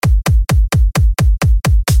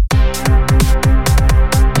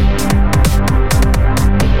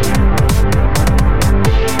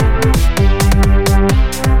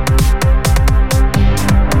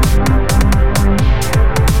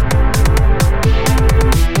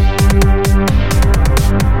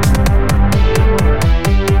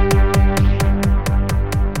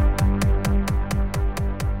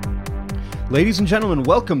Ladies and gentlemen,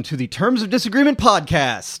 welcome to the Terms of Disagreement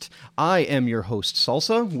podcast. I am your host,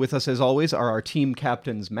 Salsa. With us, as always, are our team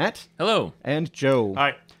captains, Matt. Hello. And Joe.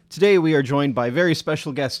 Hi. Today, we are joined by very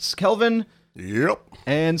special guests, Kelvin. Yep.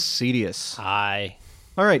 And Cedius. Hi.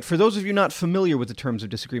 All right, for those of you not familiar with the Terms of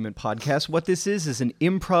Disagreement podcast, what this is an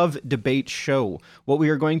improv debate show. What we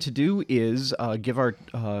are going to do is give our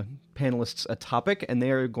panelists a topic, and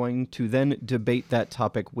they are going to then debate that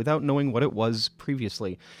topic without knowing what it was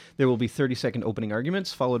previously. There will be 30-second opening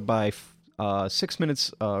arguments, followed by 6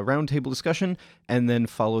 minutes roundtable discussion, and then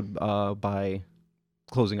followed by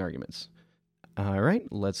closing arguments. All right,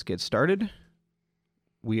 let's get started.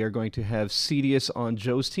 We are going to have Cedius on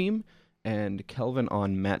Joe's team and Kelvin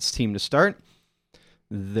on Matt's team to start.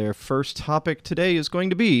 Their first topic today is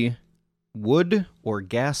going to be wood or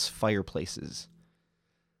gas fireplaces.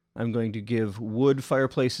 I'm going to give wood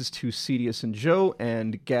fireplaces to Cedius and Joe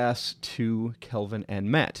and gas to Kelvin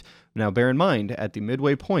and Matt. Now, bear in mind, at the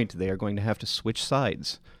midway point, they are going to have to switch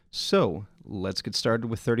sides. So, let's get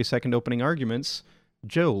started with 30-second opening arguments.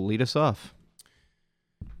 Joe, lead us off.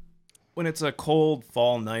 When it's a cold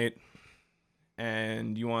fall night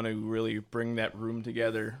and you want to really bring that room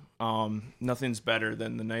together, nothing's better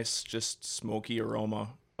than the nice, just smoky aroma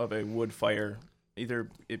of a wood fire. Either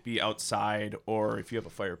it be outside or if you have a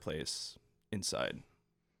fireplace inside.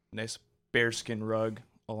 Nice bearskin rug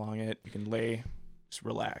along it. You can lay, just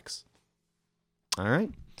relax. All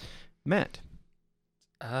right. Matt.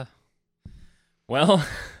 Well,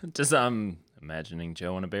 just imagining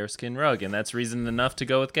Joe on a bearskin rug, and that's reason enough to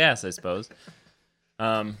go with gas, I suppose.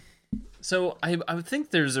 So I would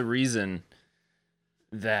think there's a reason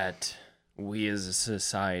that we as a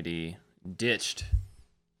society ditched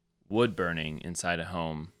wood burning inside a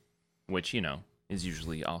home, which, is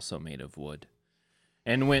usually also made of wood,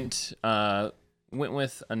 and went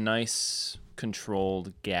with a nice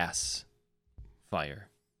controlled gas fire,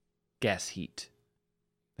 gas heat.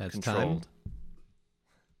 That's controlled.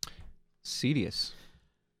 time. Cedius.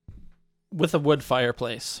 With a wood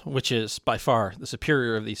fireplace, which is by far the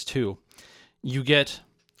superior of these two, you get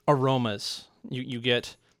aromas. You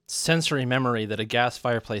get sensory memory that a gas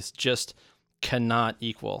fireplace just cannot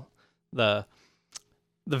equal. The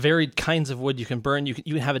varied kinds of wood you can burn,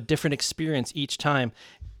 you have a different experience each time.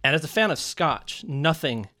 And as a fan of Scotch,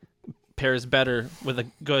 nothing pairs better with a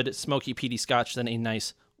good smoky peaty Scotch than a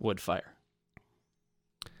nice wood fire.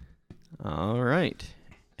 All right.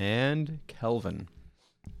 And Kelvin.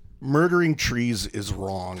 Murdering trees is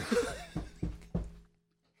wrong.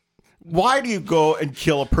 Why do you go and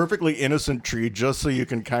kill a perfectly innocent tree just so you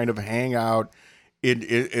can kind of hang out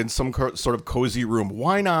in some sort of cozy room?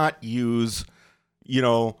 Why not use,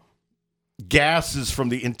 gases from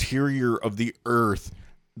the interior of the earth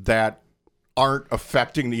that aren't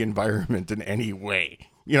affecting the environment in any way?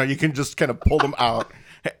 You can just kind of pull them out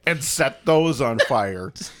and set those on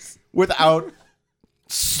fire without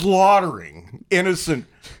slaughtering innocent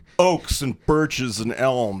oaks and birches and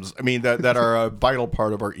elms. I mean, that are a vital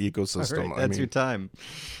part of our ecosystem. All right, that's your time.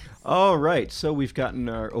 All right, so we've gotten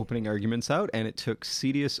our opening arguments out, and it took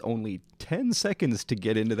Cedius only 10 seconds to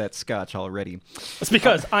get into that Scotch already. That's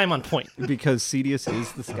because I'm on point. Because Cedius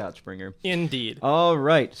is the Scotch bringer. Indeed. All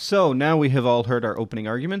right, so now we have all heard our opening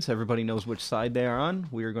arguments. Everybody knows which side they are on.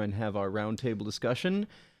 We are going to have our roundtable discussion,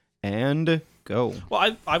 and go.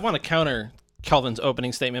 Well, I want to counter Kelvin's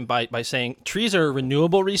opening statement by saying trees are a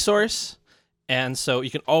renewable resource, and so you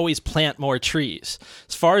can always plant more trees.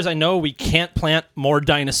 As far as I know, we can't plant more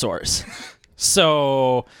dinosaurs.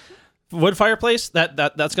 So wood fireplace,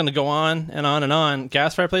 that's going to go on and on and on.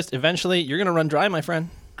 Gas fireplace, eventually you're going to run dry, my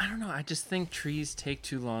friend. I don't know. I just think trees take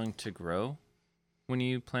too long to grow when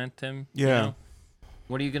you plant them. Yeah.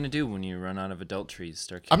 What are you going to do when you run out of adult trees?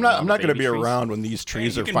 I'm not going to be around when these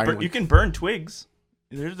trees are finally... You can burn twigs.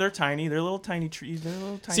 They're tiny. They're little tiny trees.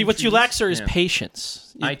 See, what you lack, sir, is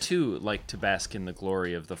patience. I, too, like to bask in the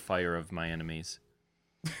glory of the fire of my enemies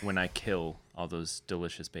when I kill all those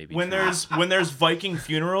delicious baby trees. When there's Viking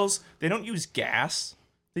funerals, they don't use gas.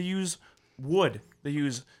 They use wood. They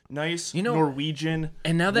use nice Norwegian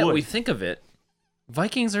And now that wood. we think of it,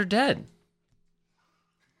 Vikings are dead.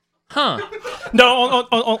 Huh. No,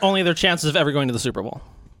 only their chances of ever going to the Super Bowl.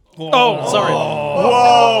 Oh, sorry.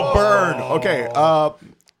 Whoa, burn. Okay.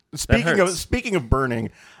 Speaking of burning,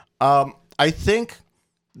 I think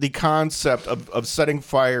the concept of setting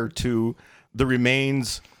fire to the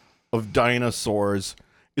remains of dinosaurs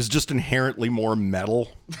is just inherently more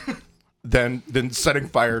metal than setting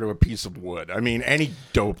fire to a piece of wood. I mean, any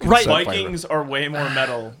dope can set fire. Vikings are way more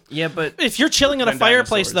metal. Yeah, but if you're chilling at a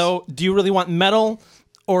fireplace, though, do you really want metal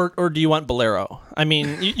or do you want Bolero? I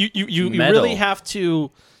mean, you really have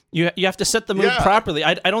to You have to set the mood Yeah. properly.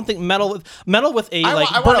 I don't think metal with a I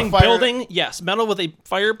want a burning fire- building. Yes, metal with a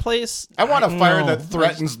fireplace. I want a fire no. that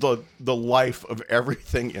threatens the life of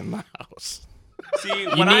everything in the house. See,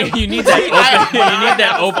 You need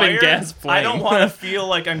that open gas flame. I don't want to feel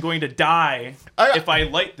like I'm going to die if I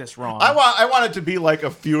light this wrong. I want it to be like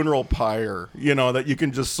a funeral pyre, that you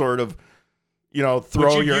can just sort of, throw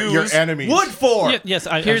Would you your use enemies. wood for. Yes,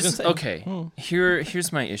 I was Here's gonna say, okay.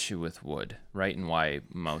 Here's my issue with wood, right? And why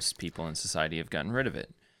most people in society have gotten rid of it.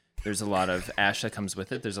 There's a lot of ash that comes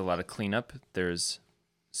with it. There's a lot of cleanup. There's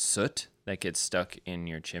soot that gets stuck in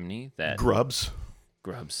your chimney. That Grubs.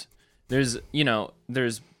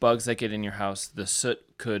 There's bugs that get in your house. The soot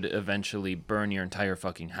could eventually burn your entire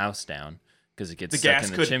fucking house down because it gets The stuck gas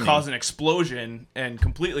in the could chimney. cause an explosion and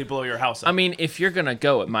completely blow your house up. I mean, if you're gonna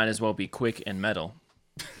go, it might as well be quick and metal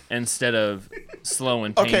instead of slow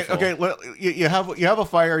and painful. Okay. You have a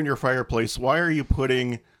fire in your fireplace. Why are you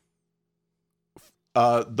putting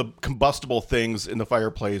the combustible things in the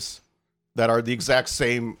fireplace that are the exact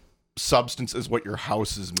same substance as what your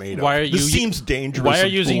house is made of? Why are This you- seems dangerous. why are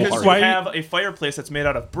and you using- because foolhardy. why you are you- have a fireplace that's made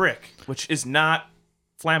out of brick, which is not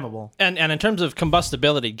flammable. And in terms of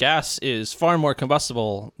combustibility, gas is far more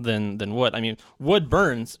combustible than wood. I mean, wood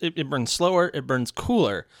burns. It burns slower. It burns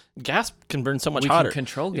cooler. Gas can burn so much We hotter. can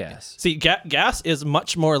control gas. See, gas is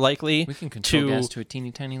much more likely We can control to gas to a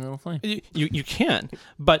teeny tiny little flame. You can,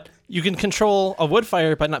 but you can control a wood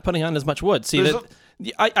fire by not putting on as much wood. See, There's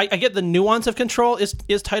I get the nuance of control is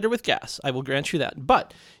tighter with gas. I will grant you that,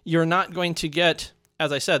 but you're not going to get,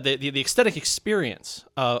 as I said, the aesthetic experience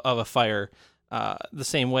of a fire the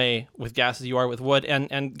same way with gas as you are with wood.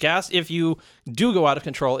 And gas, if you do go out of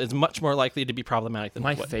control, is much more likely to be problematic than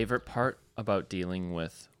My wood. favorite part about dealing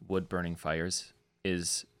with wood burning fires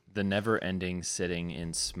is the never-ending sitting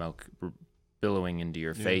in smoke billowing into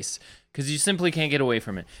your face because you simply can't get away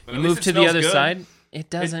from it. But You at least move it to the smells other good. side, it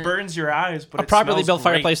doesn't. It burns your eyes, but A it properly smells built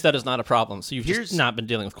great. fireplace, that is not a problem. So you've Here's- just not been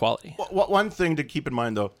dealing with quality. One thing to keep in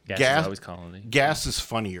mind, though, Gas is always quality. gas is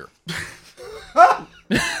funnier.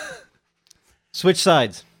 Switch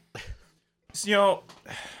sides. So,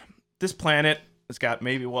 this planet has got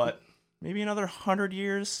maybe another 100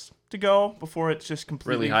 years to go before it's just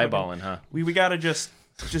completely Really highballing, huh? We gotta just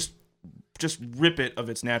rip it of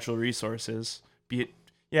its natural resources. Be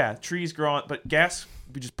it trees growing, but gas,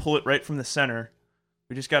 we just pull it right from the center.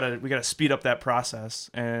 We gotta speed up that process,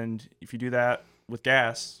 and if you do that with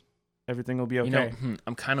gas, everything will be okay.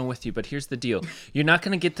 I'm kind of with you, but here's the deal: you're not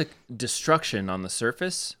going to get the destruction on the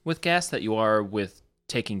surface with gas that you are with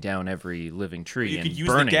taking down every living tree You and could use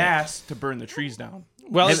burning the it. gas to burn the trees down.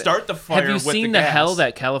 Well, Start the fire. Have you with seen the the gas. hell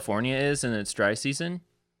that California is in its dry season?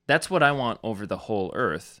 That's what I want over the whole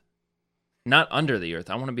Earth. Not under the Earth.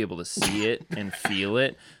 I want to be able to see it and feel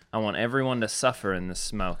it. I want everyone to suffer in the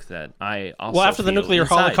smoke that I also well, after the feel nuclear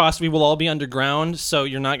inside. holocaust, we will all be underground, so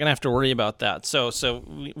you're not going to have to worry about that. So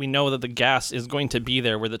we know that the gas is going to be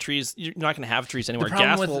there. Where the trees, you're not going to have trees anywhere.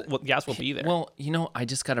 problem Gas will be there. Well, I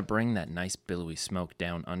just got to bring that nice billowy smoke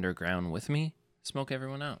down underground with me. Smoke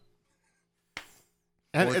everyone out.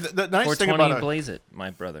 And the nice thing 420 about blaze it, my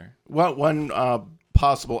brother. one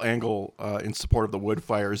possible angle in support of the wood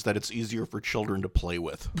fire is that it's easier for children to play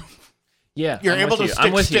with. Yeah, You're I'm able with to you. I'm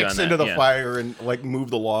stick with you sticks on that, into the yeah. fire and move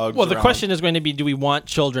the logs. well, the around. question is going to be: do we want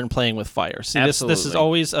children playing with fire? See, this is Absolutely.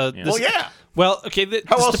 always a. Yeah. This, Well, yeah. Well, okay.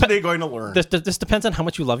 How this else depe- are they going to learn? This depends on how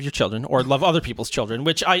much you love your children or love other people's children,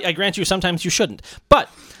 which I grant you sometimes you shouldn't. But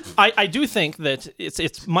I do think that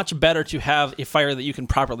it's much better to have a fire that you can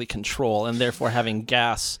properly control, and therefore having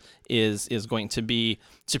gas is going to be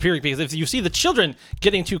superior, because if you see the children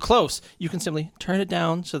getting too close, you can simply turn it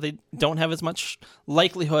down so they don't have as much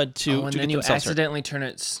likelihood to And to then get you themselves hurt. accidentally turn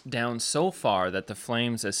it down so far that the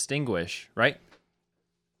flames extinguish, right?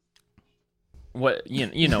 What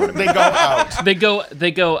you know what I mean? They go out.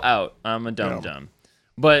 They go out. I'm a dumb.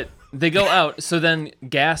 But they go out, so then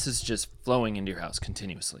gas is just flowing into your house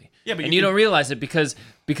continuously. Yeah, but and you you can- don't realize it because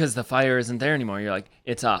the fire isn't there anymore. You're like,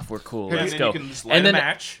 it's off. We're cool. Yeah, Let's and then go. you can just light and a then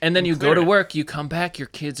match and then and you go clear to it. work. You come back. Your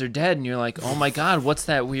kids are dead, and you're like, oh my god, what's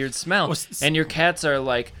that weird smell? And your cats are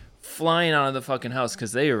like flying out of the fucking house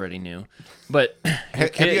because they already knew. But your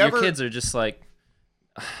kids are just like,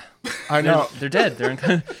 I know. they're dead. They're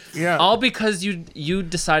in, Yeah. all because you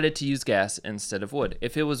decided to use gas instead of wood.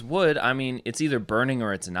 If it was wood, I mean, it's either burning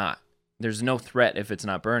or it's not. There's no threat if it's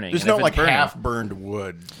not burning. There's And no if it's burning, half-burned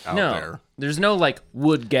wood out no, there. there's no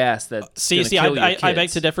wood gas that I beg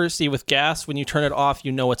to differ. See, with gas, when you turn it off,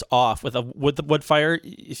 you know it's off. With the wood fire,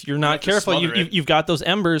 if you're not have to careful, smother it. you've got those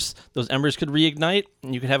embers. Those embers could reignite,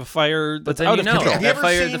 and you could have a fire But that's then out you of know control. Have you that ever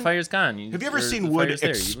fire, seen- the fire's gone. Have you ever or seen the wood fire's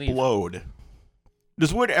there, you leave. explode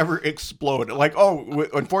Does wood ever explode? Like,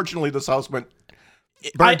 unfortunately, this house burned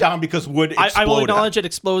down because wood exploded. I will acknowledge it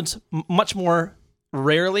explodes much more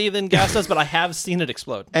rarely than gas does, but I have seen it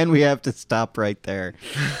explode. And we have to stop right there.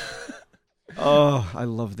 Oh, I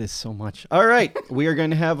love this so much. All right, we are going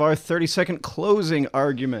to have our 30-second closing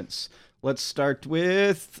arguments. Let's start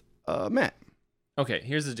with Matt. Okay,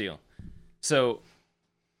 here's the deal. So,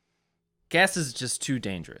 gas is just too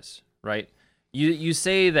dangerous, right? You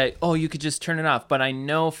say that, you could just turn it off, but I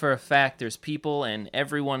know for a fact there's people, and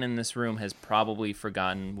everyone in this room has probably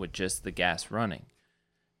forgotten with just the gas running.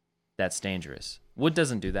 That's dangerous. Wood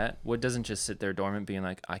doesn't do that. Wood doesn't just sit there dormant being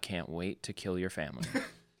like, I can't wait to kill your family.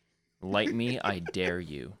 Light me, I dare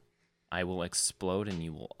you. I will explode and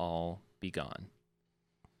you will all be gone.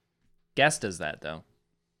 Gas does that, though.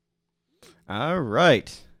 All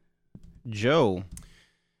right. Joe.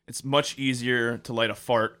 It's much easier to light a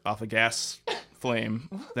fart off a gas flame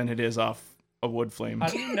than it is off a wood flame. How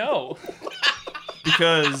do you know?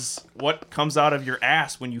 Because what comes out of your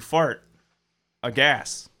ass when you fart? A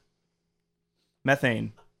gas.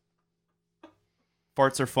 Methane.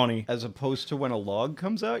 Farts are funny. As opposed to when a log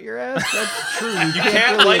comes out your ass? That's true. You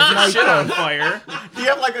can't light your shit on fire. Do you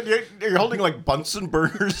have you're holding like Bunsen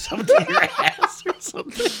burners up to your ass or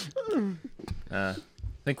something? I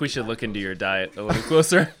think we should look into your diet a little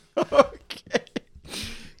closer. Okay.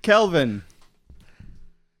 Kelvin.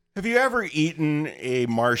 Have you ever eaten a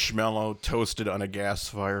marshmallow toasted on a gas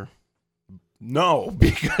fire? No,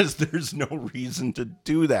 because there's no reason to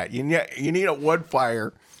do that. You need a wood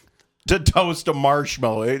fire to toast a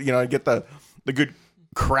marshmallow. Get the good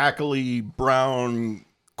crackly brown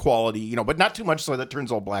quality, but not too much so that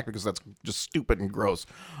turns all black because that's just stupid and gross.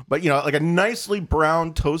 But, like a nicely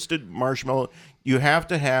brown toasted marshmallow, you have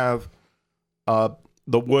to have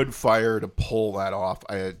the wood fire to pull that off.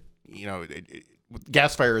 With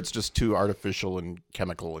gas fire, it's just too artificial and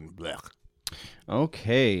chemical and blech.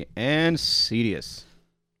 Okay, and Cedius.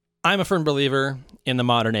 I'm a firm believer in the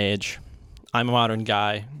modern age. I'm a modern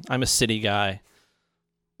guy. I'm a city guy.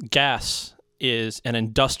 Gas is an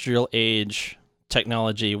industrial age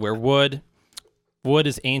technology where wood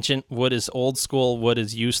is ancient, wood is old school, wood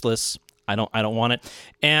is useless. I don't want it.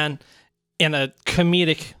 And in a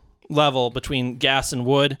comedic level between gas and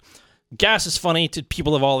wood, gas is funny to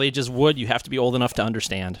people of all ages. Wood, you have to be old enough to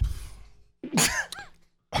understand.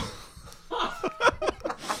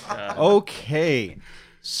 Okay.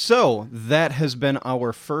 So that has been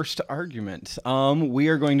our first argument. We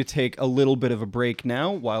are going to take a little bit of a break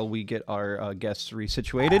now while we get our guests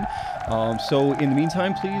resituated. So in the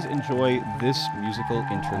meantime, please enjoy this musical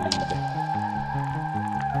interlude.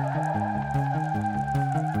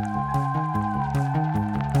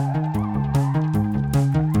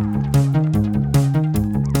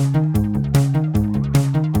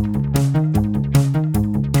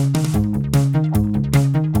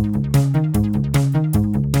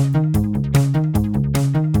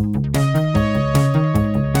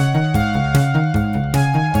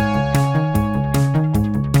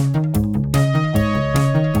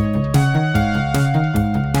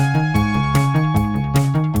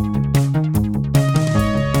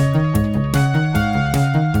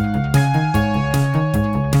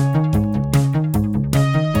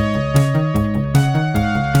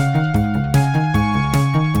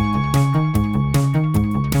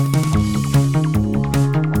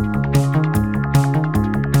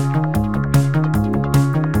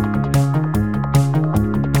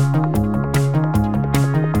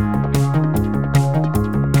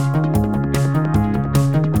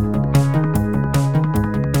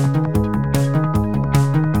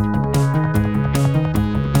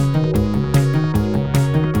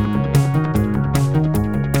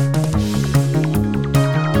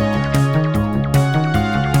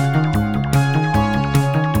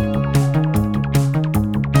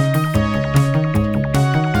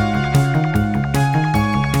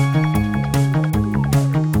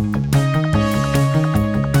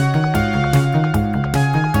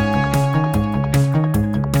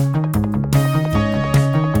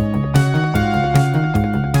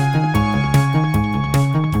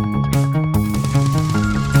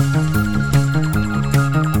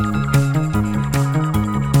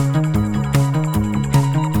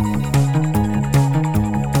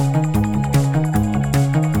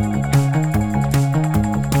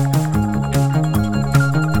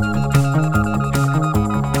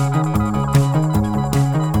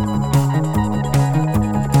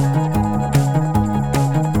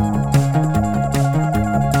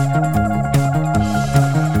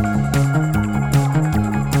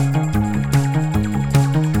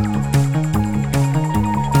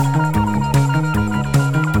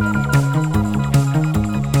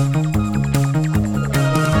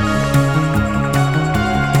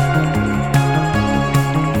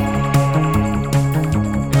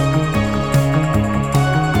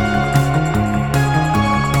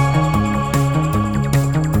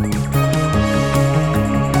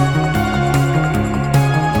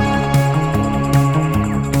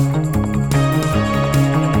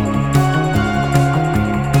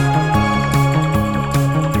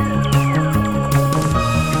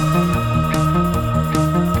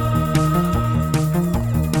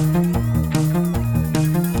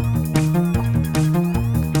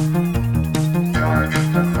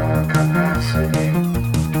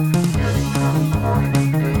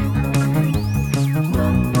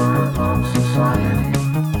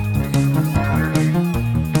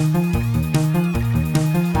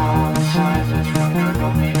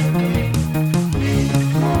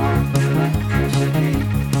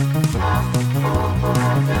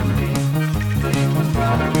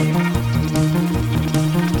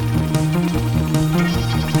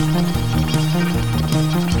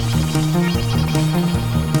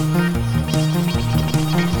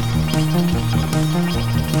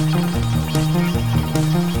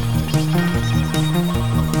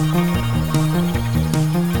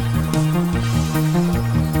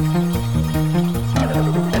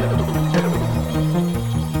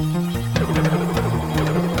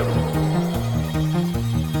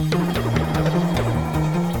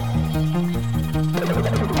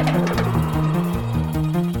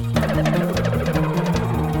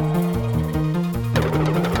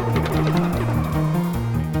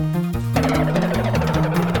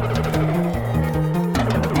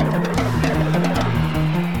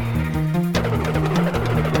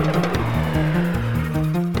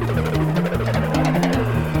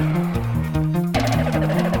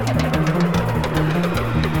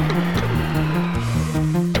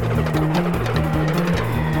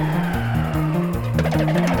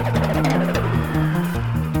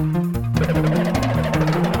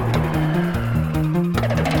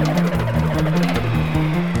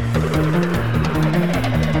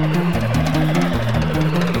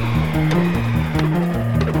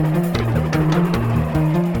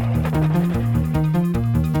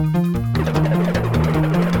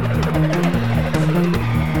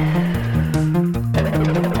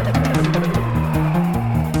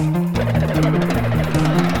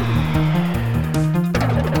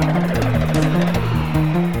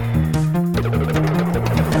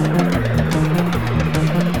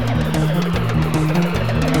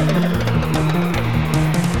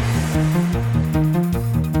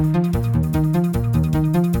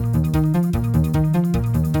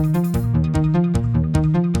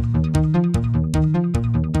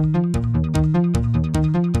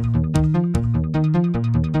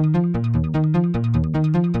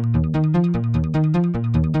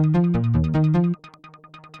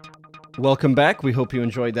 Welcome back. We hope you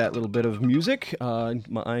enjoyed that little bit of music.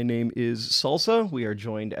 My name is Salsa. We are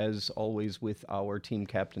joined, as always, with our team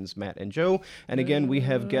captains, Matt and Joe. And again, we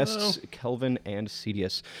have guests, Kelvin and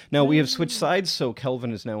Cedius. Now, we have switched sides, so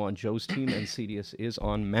Kelvin is now on Joe's team and Cedius is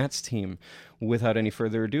on Matt's team. Without any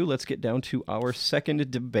further ado, let's get down to our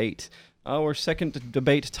second debate. Our second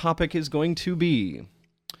debate topic is going to be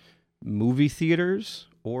movie theaters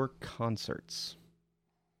or concerts.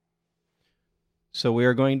 So we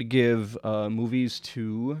are going to give movies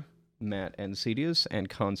to Matt and Cedius and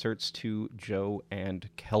concerts to Joe and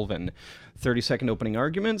Kelvin. 30-second opening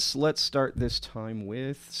arguments. Let's start this time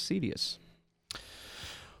with Cedius.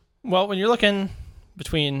 Well, when you're looking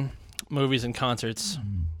between movies and concerts,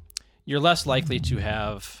 you're less likely to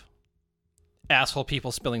have asshole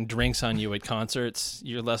people spilling drinks on you at concerts.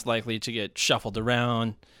 You're less likely to get shuffled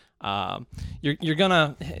around. You're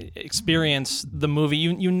gonna experience the movie.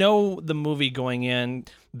 You know the movie going in.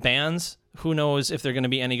 Bands, who knows if they're going to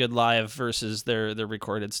be any good live versus their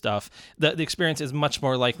recorded stuff. The experience is much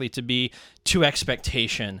more likely to be to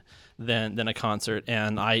expectation than a concert,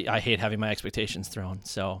 and I hate having my expectations thrown.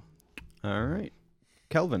 So, all right,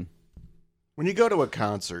 Kelvin. When you go to a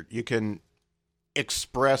concert, you can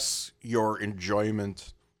express your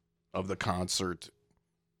enjoyment of the concert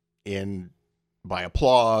by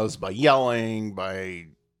applause, by yelling, by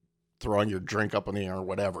throwing your drink up in the air or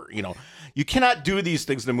whatever. You know, you cannot do these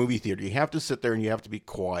things in a movie theater. You have to sit there and you have to be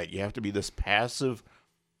quiet. You have to be this passive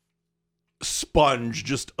sponge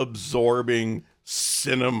just absorbing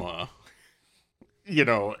cinema. You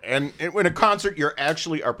know, and in a concert, you're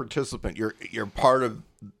actually a participant. You're part of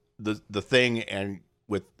the thing, and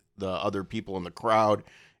with the other people in the crowd,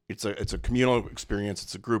 it's a communal experience.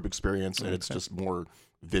 It's a group experience, and it's just more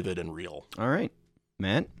vivid and real. All right,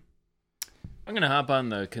 Matt. I'm gonna hop on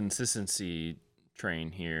the consistency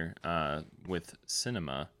train here with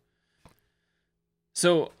cinema.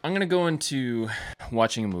 So I'm gonna go into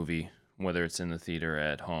watching a movie, whether it's in the theater or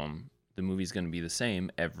at home. The movie's gonna be the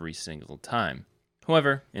same every single time.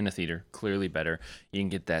 However, in a theater, clearly better. You can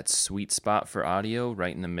get that sweet spot for audio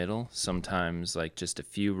right in the middle. Sometimes like just a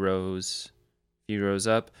few rows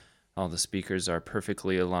up. All the speakers are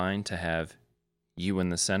perfectly aligned to have you in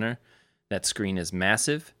the center. That screen is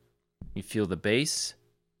massive. You feel the bass.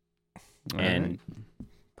 And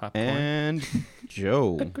popcorn. And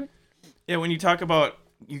Joe. Yeah, when you talk about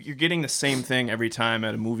you're getting the same thing every time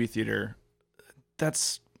at a movie theater,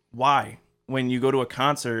 that's why. When you go to a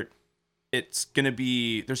concert, it's going to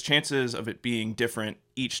be, there's chances of it being different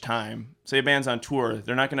each time. Say a band's on tour,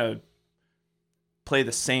 they're not going to play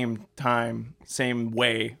the same time, same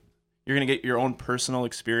way. You're going to get your own personal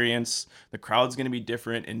experience. The crowd's going to be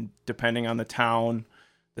different, and depending on the town,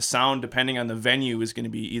 the sound, depending on the venue, is going to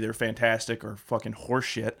be either fantastic or fucking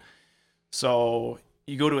horseshit. So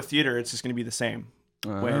you go to a theater, it's just going to be the same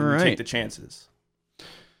when you take the chances.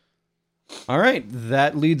 All right,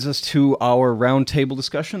 that leads us to our roundtable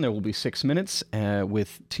discussion. There will be 6 minutes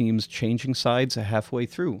with teams changing sides halfway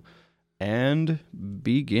through. And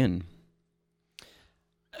begin.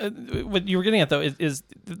 What you were getting at, though, is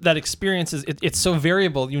that experience it's so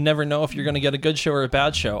variable. You never know if you're going to get a good show or a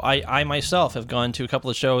bad show. I myself have gone to a couple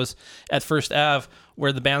of shows at First Ave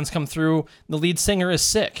where the bands come through, the lead singer is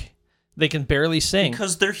sick. They can barely sing.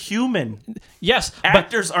 Because they're human. Yes.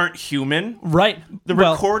 Actors aren't human. Right. The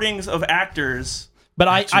recordings of actors. But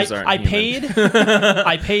I paid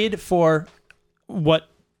I paid for what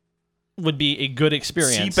would be a good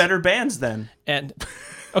experience. See better bands then. And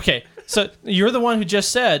okay, so you're the one who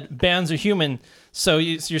just said bands are human. So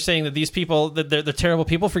you're saying that these people, that they're terrible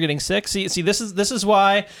people for getting sick. See, this is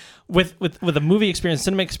why with a movie experience,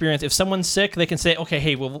 cinema experience, if someone's sick, they can say, okay,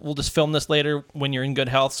 hey, we'll just film this later when you're in good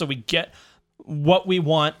health. So we get what we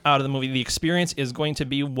want out of the movie. The experience is going to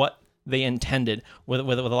be what they intended. With a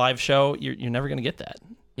live show, you're never going to get that.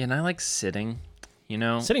 Yeah, and I like sitting. You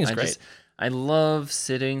know, sitting is great. I love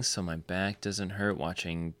sitting, so my back doesn't hurt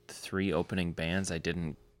watching 3 opening bands I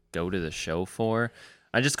didn't go to the show for.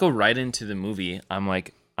 I just go right into the movie. I'm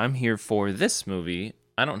like, I'm here for this movie.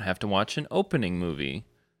 I don't have to watch an opening movie.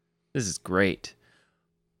 This is great.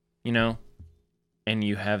 You know? And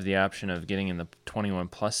you have the option of getting in the 21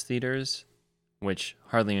 plus theaters, which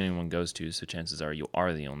hardly anyone goes to, so chances are you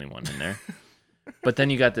are the only one in there. But then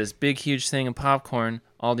you got this big, huge thing of popcorn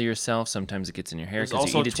all to yourself. Sometimes it gets in your hair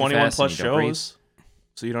because you eat it too fast. There's also 21 plus shows,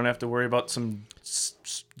 so you don't have to worry about some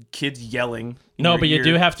kids yelling. No, but you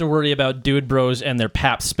do have to worry about dude bros and their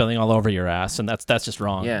paps spilling all over your ass, and that's just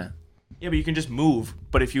wrong. Yeah. Yeah, but you can just move.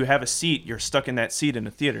 But if you have a seat, you're stuck in that seat in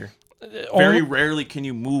a theater. Very rarely can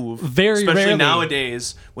you move. Especially rarely.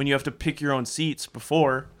 Nowadays, when you have to pick your own seats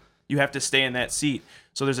before, you have to stay in that seat.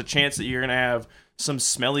 So there's a chance that you're gonna have some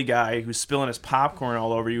smelly guy who's spilling his popcorn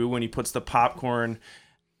all over you when he puts the popcorn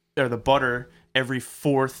or the butter every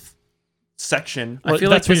fourth section. I feel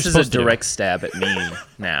that's like what this you're is a supposed to do. direct stab at me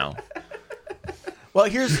now. Well,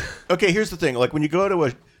 here's the thing. Like when you go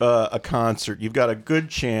to a concert, you've got a good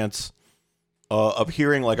chance of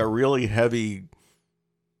hearing like a really heavy,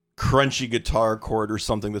 crunchy guitar chord or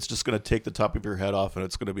something that's just going to take the top of your head off, and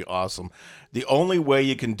it's going to be awesome. The only way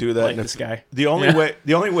you can do that, Like this guy. the only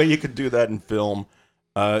way you can do that in film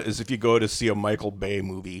is if you go to see a Michael Bay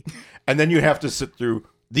movie, and then you have to sit through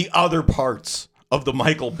the other parts of the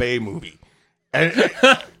Michael Bay movie, and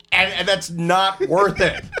that's not worth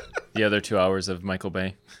it. The other 2 hours of Michael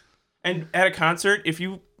Bay. And at a concert, if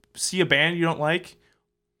you see a band you don't like,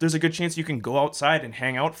 there's a good chance you can go outside and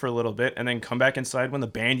hang out for a little bit and then come back inside when the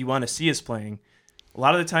band you want to see is playing. A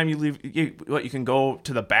lot of the time you can go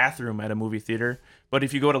to the bathroom at a movie theater, but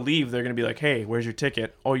if you go to leave, they're going to be like, "Hey, where's your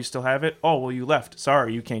ticket? Oh, you still have it? Oh, well, you left.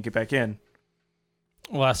 Sorry, you can't get back in."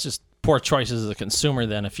 Well, that's just poor choices as a consumer.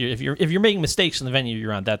 Then, if you're making mistakes in the venue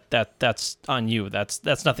you're on, that's on you.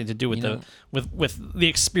 That's nothing to do with with the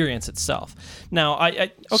experience itself. Now,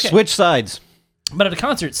 I okay. Switch sides. But at a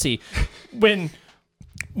concert, see, when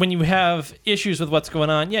you have issues with what's going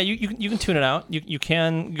on, yeah, you can tune it out. You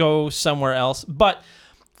can go somewhere else. But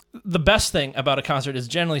the best thing about a concert is,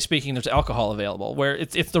 generally speaking, there's alcohol available. Where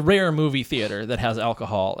it's the rare movie theater that has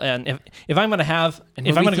alcohol. And if I'm gonna go out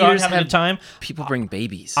and have a good time, People bring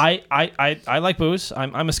babies. I like booze.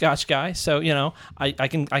 I'm a Scotch guy, so I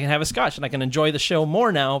can have a Scotch and I can enjoy the show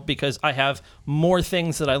more now because I have more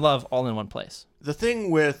things that I love all in one place. The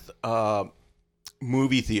thing with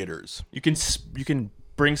movie theaters, You can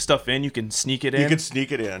bring stuff in, you can sneak it in. you can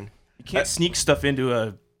sneak it in. You can't sneak stuff into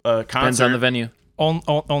a concert. Depends on the venue.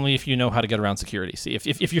 Only if you know how to get around security. See,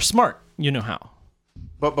 if you're smart, you know how.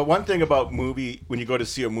 But when thing about when you go to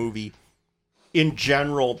see a movie, in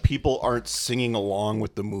general, people aren't singing along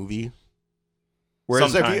with the movie.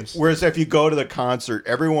 Sometimes. Whereas if you go to the concert,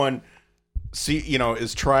 everyone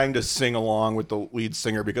is trying to sing along with the lead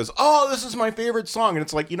singer because, oh, this is my favorite song. And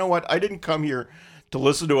it's like, you know what? I didn't come here to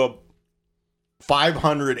listen to a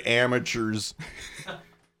 500 amateurs,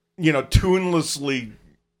 tunelessly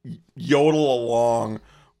yodel along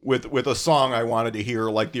with a song I wanted to hear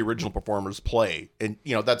like the original performers play. And,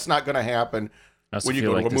 that's not going to happen I also when you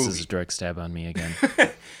feel go like to a this movie. is a direct stab on me again.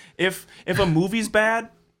 If a movie's bad,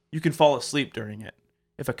 you can fall asleep during it.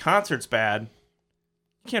 If a concert's bad,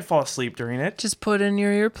 you can't fall asleep during it. Just put in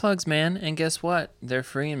your earplugs, man, and guess what? They're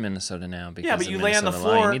free in Minnesota now because Yeah, but of you lay on the Minnesota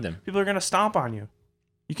law. You floor, need them. people are going to stomp on you.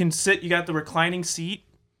 You can sit, you got the reclining seat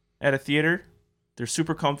at a theater. They're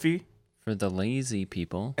super comfy. For the lazy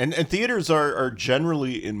people. And theaters are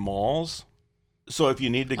generally in malls. So if you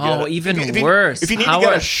need to get worse. if you need to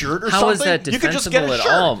get a shirt or how something, is that you can just get a defensible at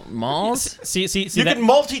shirt. all? Malls? See You that, can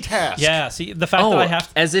multitask. yeah. See the fact that I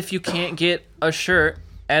have. as if you can't get a shirt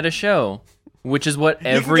at a show, which is what can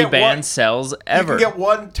every get band one- sells ever. You can get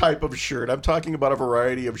one type of shirt. I'm talking about a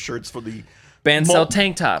variety of shirts for the Bands sell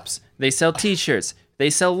tank tops. They sell T-shirts. They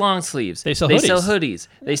sell long sleeves. They sell hoodies.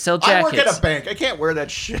 They sell I work jackets. at a bank. I can't wear that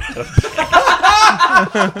shit.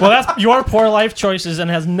 Well, that's your poor life choices and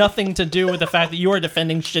has nothing to do with the fact that you are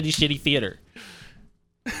defending shitty theater.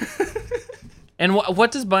 And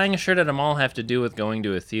what does buying a shirt at a mall have to do with going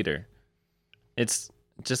to a theater? It's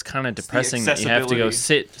just kind of depressing that you have to go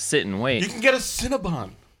accessibility. sit and wait. You can get a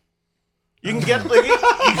Cinnabon. You can get you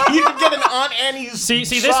can get an Aunt Annie's. See,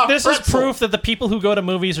 this is pretzel. proof that the people who go to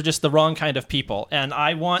movies are just the wrong kind of people, and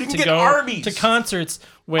I want You can to get go Arby's. to concerts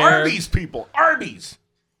where Arby's people. Arby's.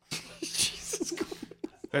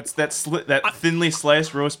 That's that thinly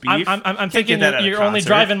sliced roast beef. I'm Can't thinking get that at a you're only concert.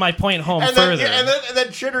 driving my point home And further. then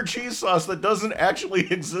cheddar cheese sauce that doesn't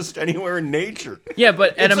actually exist anywhere in nature. Yeah,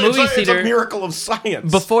 but at a movie it's theater, a miracle of science.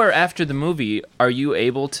 before or after the movie, are you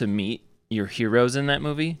able to meet your heroes in that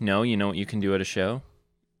movie? No, you know what you can do at a show?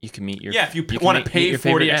 You can meet your Yeah, if you can want to meet pay your $40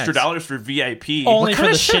 favorite extra acts. dollars for VIP. only for kind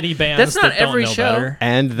the of shit? shitty bands That's not that don't every know show. better.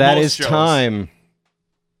 And that Most is shows. time.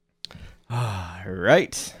 All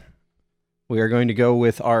right. We are going to go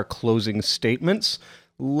with our closing statements.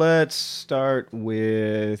 Let's start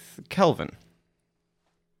with Kelvin.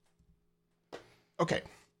 Okay.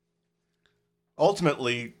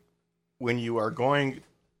 Ultimately, when you are going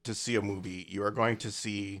to see a movie, you are going to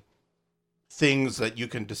see things that you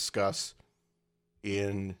can discuss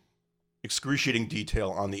in excruciating detail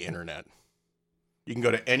on the internet. You can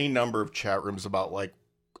go to any number of chat rooms about like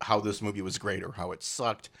how this movie was great or how it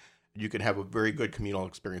sucked. You can have a very good communal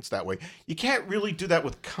experience that way. You can't really do that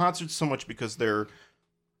with concerts so much because they're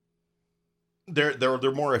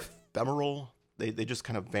more ephemeral. They just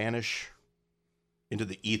kind of vanish. into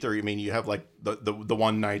the ether. I mean, you have like the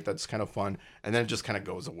one night that's kind of fun, and then it just kind of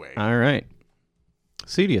goes away. All right.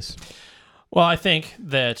 Cedius. Well, I think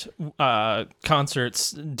that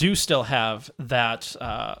concerts do still have that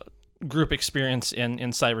group experience in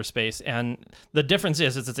cyberspace, and the difference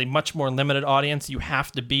is it's a much more limited audience. You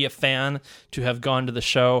have to be a fan to have gone to the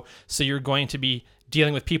show, so you're going to be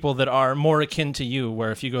dealing with people that are more akin to you,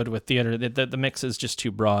 where if you go to a theater, the mix is just too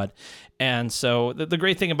broad. And so the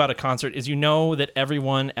great thing about a concert is you know that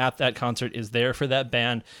everyone at that concert is there for that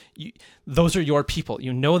band. Those are your people.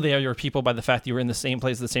 You know they are your people by the fact that you were in the same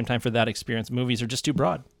place at the same time for that experience. Movies are just too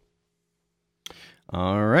broad.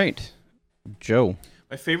 All right. Joe.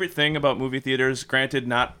 My favorite thing about movie theaters, granted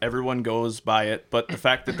not everyone goes by it, but the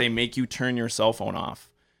fact that they make you turn your cell phone off.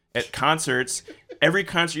 At concerts, every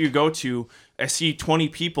concert you go to, I see 20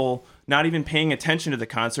 people not even paying attention to the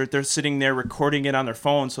concert. They're sitting there recording it on their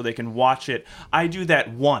phone so they can watch it. I do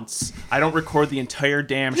that once. I don't record the entire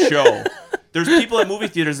damn show. There's people at movie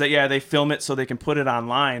theaters that, they film it so they can put it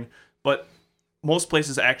online, but most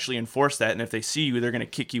places actually enforce that, and if they see you, they're going to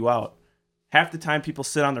kick you out. Half the time, people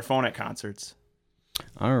sit on their phone at concerts.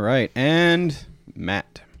 All right. And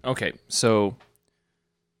Matt. Okay, so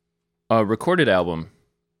a recorded album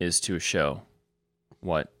is to a show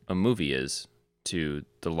what a movie is to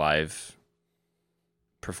the live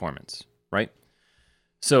performance, right?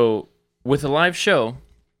 So with a live show,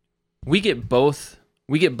 we get both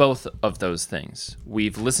of those things.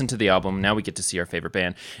 We've listened to the album, now we get to see our favorite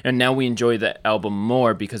band, and now we enjoy the album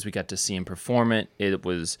more because we got to see him perform it. It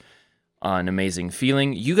was an amazing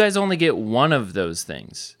feeling. You guys only get one of those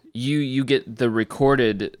things. You get the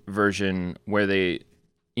recorded version where they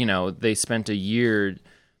spent a year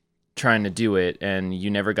trying to do it, and you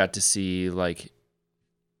never got to see like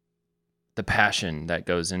the passion that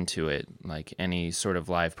goes into it, like any sort of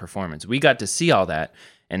live performance. We got to see all that,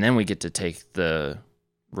 and then we get to take the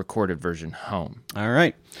recorded version home. All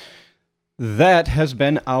right. That has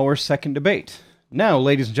been our second debate. Now,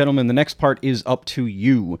 ladies and gentlemen, the next part is up to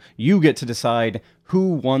you. You get to decide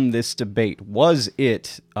who won this debate. Was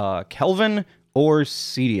it Kelvin or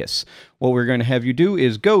Cedius? What we're going to have you do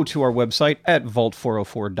is go to our website at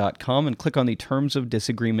vault404.com and click on the Terms of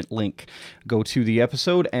Disagreement link. Go to the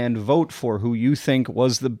episode and vote for who you think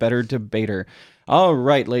was the better debater. All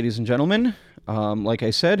right, ladies and gentlemen. Like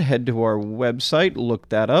I said, head to our website, look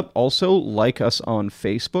that up. Also, like us on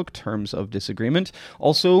Facebook, Terms of Disagreement.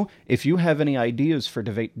 Also, if you have any ideas for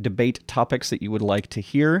debate topics that you would like to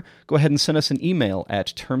hear, go ahead and send us an email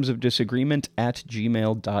at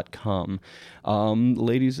termsofdisagreement@gmail.com.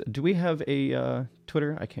 Ladies, do we have a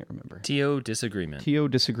Twitter? I can't remember. TO Disagreement. TO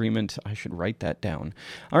Disagreement. I should write that down.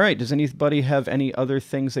 All right. Does anybody have any other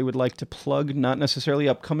things they would like to plug? Not necessarily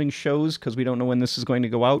upcoming shows, because we don't know when this is going to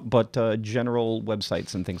go out, but general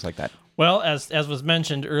websites and things like that. Well, as was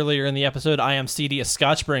mentioned earlier in the episode, I am Cedius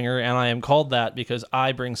Scotchbringer, and I am called that because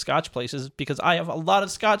I bring scotch places, because I have a lot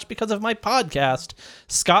of scotch because of my podcast.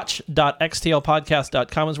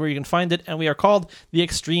 Scotch.xtlpodcast.com is where you can find it, and we are called the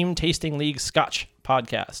Extreme Tasting League Scotch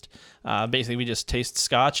Podcast. Basically, we just taste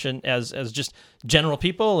scotch and as just general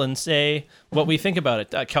people and say what we think about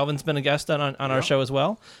it. Kelvin's been a guest on our show as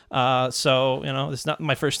well, so it's not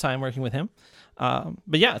my first time working with him.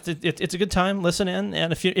 But yeah, it's a good time. Listen in,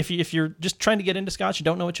 and if you're just trying to get into scotch, you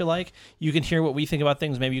don't know what you like, you can hear what we think about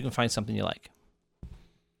things. Maybe you can find something you like.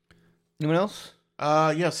 Anyone else?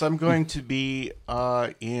 Yes, I'm going to be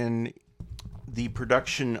in the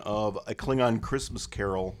production of A Klingon Christmas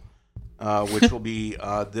Carol, which will be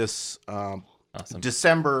this Awesome.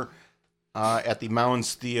 December at the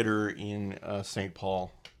Mounds Theater in St.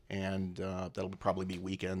 Paul, and that'll probably be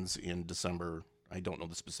weekends in December. I don't know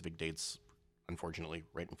the specific dates, unfortunately,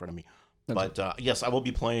 right in front of me. But yes, I will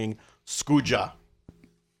be playing Scooja,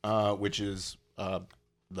 which is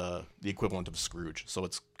the equivalent of Scrooge. So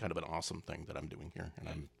it's kind of an awesome thing that I'm doing here, and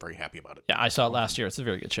I'm very happy about it. Yeah, I saw it last year. It's a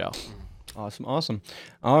very good show. Awesome.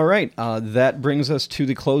 All right. That brings us to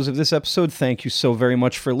the close of this episode. Thank you so very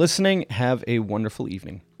much for listening. Have a wonderful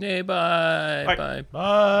evening. Hey, bye. Bye. Bye.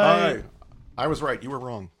 Bye. I was right. You were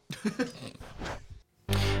wrong.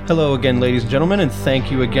 Hello again, ladies and gentlemen, and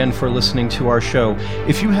thank you again for listening to our show.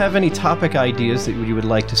 If you have any topic ideas that you would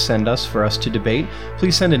like to send us for us to debate,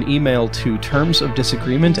 please send an email to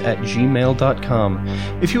termsofdisagreement@gmail.com.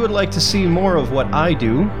 If you would like to see more of what I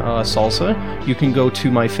do, salsa, you can go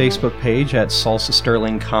to my Facebook page at Salsa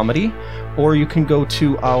Sterling Comedy, or you can go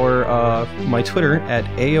to my Twitter at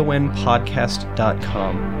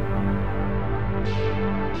aonpodcast.com.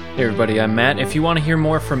 Hey everybody, I'm Matt. If you want to hear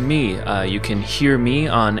more from me, you can hear me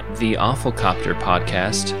on the Awfulcopter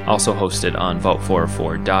podcast, also hosted on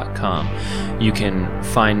vault404.com. You can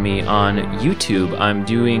find me on YouTube. I'm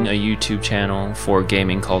doing a YouTube channel for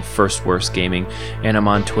gaming called First Worst Gaming, and I'm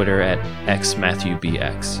on Twitter at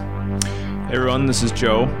xmatthewbx. Hey everyone, this is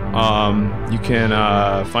Joe. You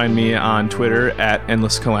can find me on Twitter at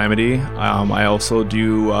Endless Calamity. I also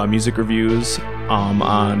do music reviews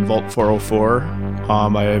on Vault 404.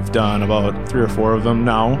 I've done about 3 or 4 of them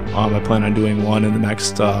now. I plan on doing one in the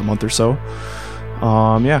next month or so.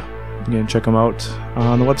 You can check them out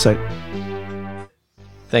on the website.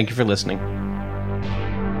 Thank you for listening.